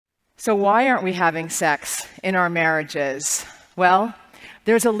So why aren't we having sex in our marriages? Well,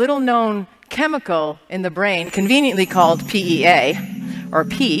 there's a little known chemical in the brain, conveniently called PEA, or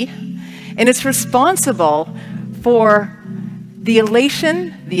P, and it's responsible for the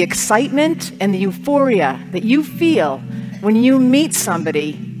elation, the excitement, and the euphoria that you feel when you meet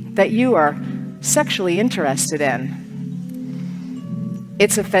somebody that you are sexually interested in.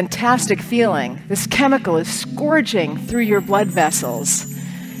 It's a fantastic feeling. This chemical is scourging through your blood vessels.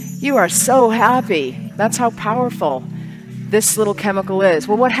 You are so happy. That's how powerful this little chemical is.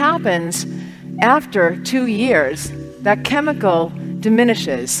 Well, what happens after 2 years, that chemical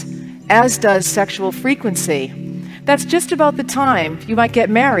diminishes, as does sexual frequency. That's just about the time you might get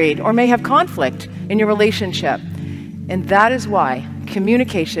married or may have conflict in your relationship. And that is why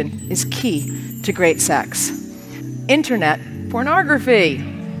communication is key to great sex. Internet pornography.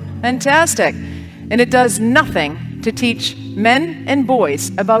 Fantastic. And it does nothing to teach men and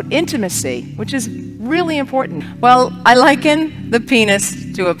boys about intimacy, which is really important. Well, I liken the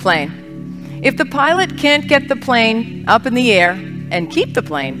penis to a plane. If the pilot can't get the plane up in the air and keep the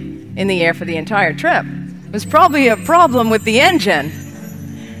plane in the air for the entire trip, there's probably a problem with the engine.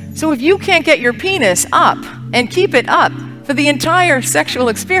 So if you can't get your penis up and keep it up for the entire sexual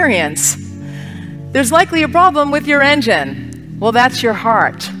experience, there's likely a problem with your engine. Well, that's your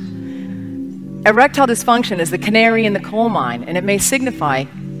heart. Erectile dysfunction is the canary in the coal mine, and it may signify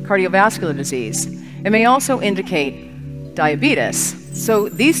cardiovascular disease. It may also indicate diabetes. So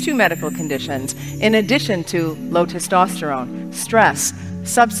these two medical conditions, in addition to low testosterone, stress,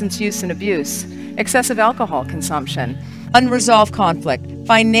 substance use and abuse, excessive alcohol consumption, unresolved conflict,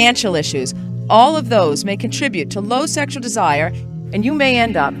 financial issues, all of those may contribute to low sexual desire, and you may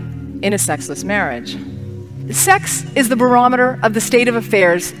end up in a sexless marriage. Sex is the barometer of the state of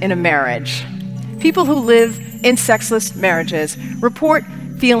affairs in a marriage. People who live in sexless marriages report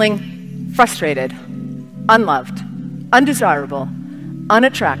feeling frustrated, unloved, undesirable,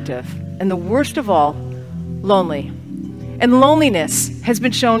 unattractive, and the worst of all, lonely. And loneliness has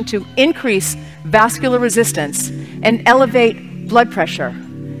been shown to increase vascular resistance and elevate blood pressure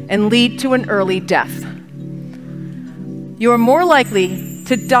and lead to an early death. You are more likely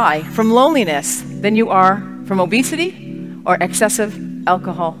to die from loneliness than you are from obesity or excessive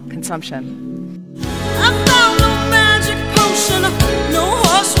alcohol consumption. I found a magic potion, no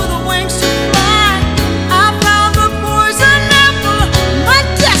horse with wings to fly. I found the poison apple, my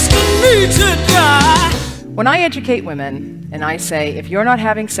destiny to die. When I educate women and I say, if you're not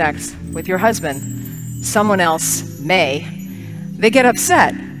having sex with your husband, someone else may, they get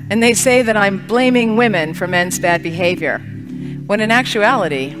upset and they say that I'm blaming women for men's bad behavior, when in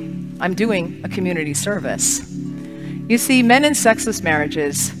actuality, I'm doing a community service. You see, men in sexless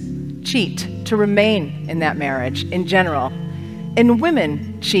marriages cheat to remain in that marriage in general, and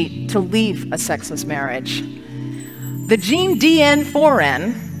women cheat to leave a sexless marriage. The gene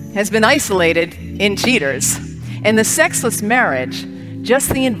DN4N has been isolated in cheaters, and the sexless marriage, just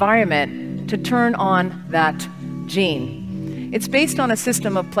the environment to turn on that gene. It's based on a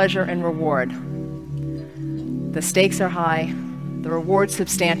system of pleasure and reward. The stakes are high, the reward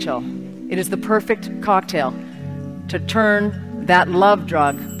substantial. It is the perfect cocktail to turn that love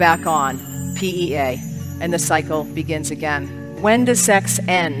drug back on, PEA, and the cycle begins again. When does sex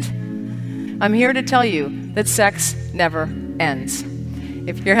end? I'm here to tell you that sex never ends.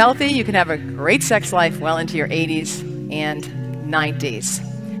 If you're healthy, you can have a great sex life well into your 80s and 90s.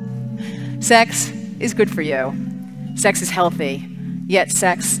 Sex is good for you. Sex is healthy, yet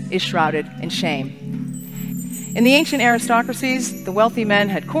sex is shrouded in shame. In the ancient aristocracies, the wealthy men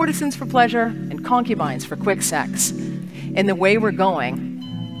had courtesans for pleasure and concubines for quick sex. In the way we're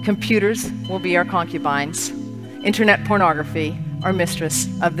going, computers will be our concubines, internet pornography our mistress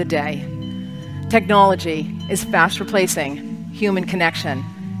of the day. Technology is fast replacing human connection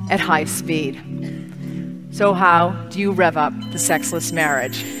at high speed. So how do you rev up the sexless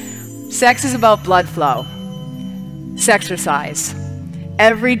marriage? Sex is about blood flow. Sexercise.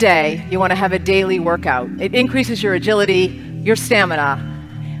 Every day you want to have a daily workout. It increases your agility, your stamina.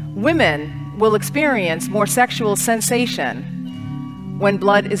 Women will experience more sexual sensation when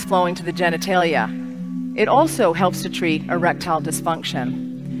blood is flowing to the genitalia. It also helps to treat erectile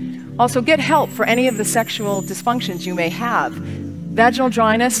dysfunction. Also, get help for any of the sexual dysfunctions you may have. Vaginal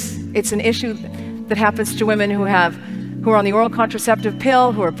dryness, it's an issue that happens to women who are on the oral contraceptive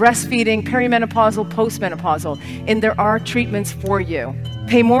pill, who are breastfeeding, perimenopausal, postmenopausal, and there are treatments for you.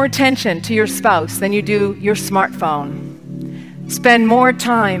 Pay more attention to your spouse than you do your smartphone. Spend more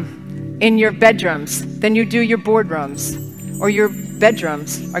time in your bedrooms than you do your boardrooms, or your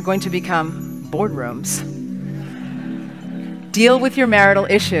bedrooms are going to become boardrooms. Deal with your marital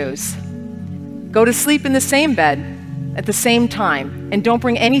issues. Go to sleep in the same bed at the same time, and don't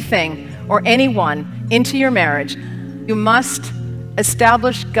bring anything or anyone into your marriage. You must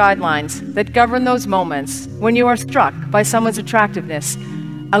establish guidelines that govern those moments when you are struck by someone's attractiveness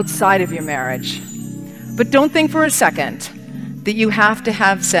outside of your marriage. But don't think for a second that you have to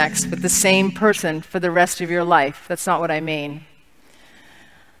have sex with the same person for the rest of your life. That's not what I mean.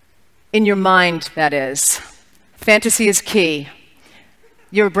 In your mind, that is. Fantasy is key.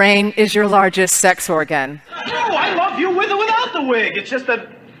 Your brain is your largest sex organ. No, I love you with or without the wig. It's just that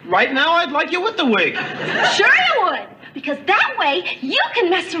right now I'd like you with the wig. Sure you would, because that way you can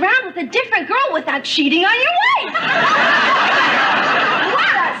mess around with a different girl without cheating on your wife.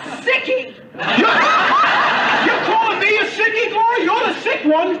 What a sickie! You're calling me a sickie, Gloria? You're the sick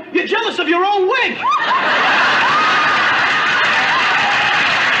one. You're jealous of your own wig.